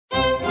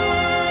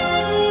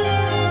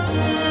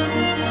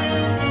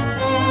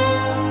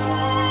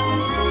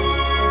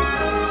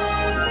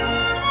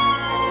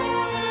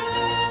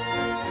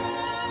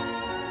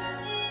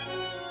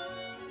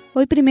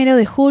Hoy 1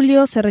 de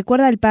julio se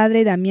recuerda al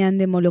padre Damián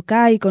de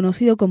Molokai,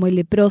 conocido como el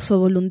leproso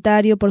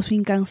voluntario por su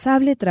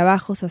incansable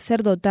trabajo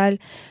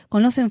sacerdotal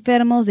con los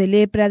enfermos de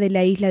lepra de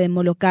la isla de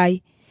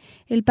Molokai.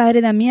 El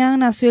padre Damián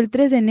nació el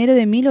 3 de enero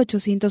de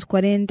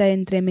 1840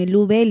 en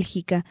Tremelú,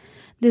 Bélgica.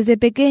 Desde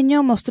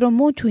pequeño mostró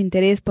mucho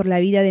interés por la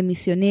vida de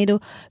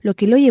misionero, lo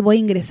que lo llevó a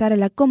ingresar a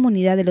la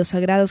comunidad de los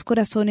Sagrados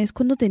Corazones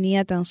cuando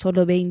tenía tan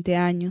solo 20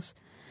 años.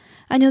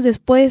 Años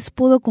después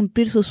pudo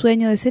cumplir su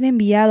sueño de ser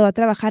enviado a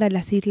trabajar a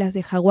las islas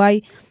de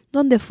Hawái,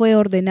 donde fue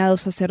ordenado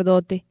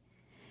sacerdote.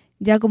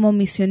 Ya como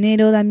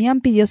misionero, Damián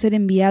pidió ser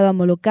enviado a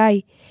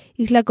Molokai,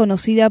 isla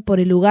conocida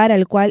por el lugar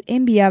al cual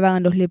enviaban a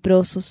los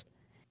leprosos.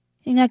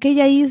 En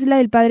aquella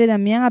isla el padre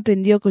Damián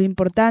aprendió que lo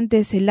importante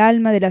es el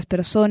alma de las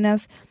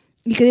personas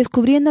y que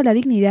descubriendo la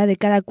dignidad de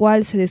cada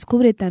cual se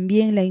descubre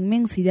también la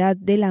inmensidad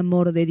del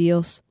amor de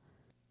Dios.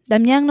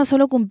 Damián no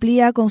solo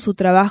cumplía con su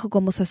trabajo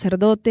como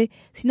sacerdote,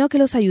 sino que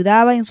los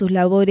ayudaba en sus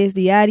labores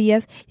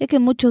diarias, ya que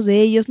muchos de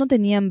ellos no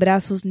tenían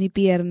brazos ni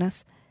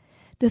piernas.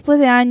 Después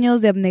de años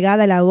de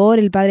abnegada labor,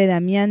 el padre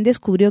Damián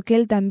descubrió que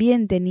él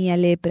también tenía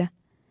lepra.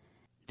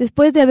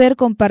 Después de haber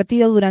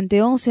compartido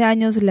durante 11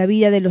 años la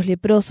vida de los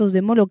leprosos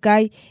de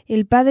Molokai,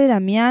 el padre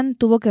Damián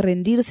tuvo que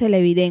rendirse a la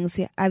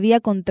evidencia: había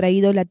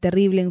contraído la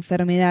terrible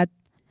enfermedad.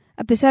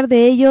 A pesar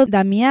de ello,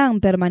 Damián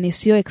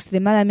permaneció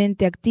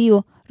extremadamente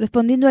activo,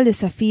 respondiendo al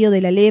desafío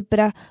de la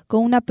lepra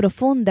con una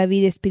profunda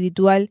vida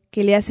espiritual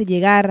que le hace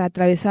llegar,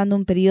 atravesando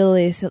un periodo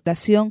de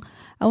desolación,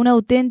 a una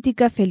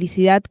auténtica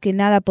felicidad que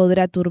nada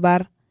podrá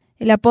turbar.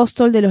 El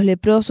apóstol de los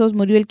leprosos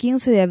murió el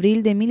 15 de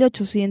abril de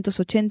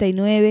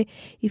 1889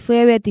 y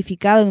fue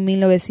beatificado en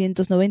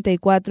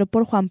 1994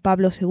 por Juan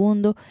Pablo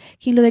II,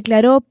 quien lo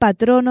declaró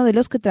patrono de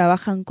los que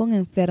trabajan con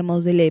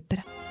enfermos de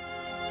lepra.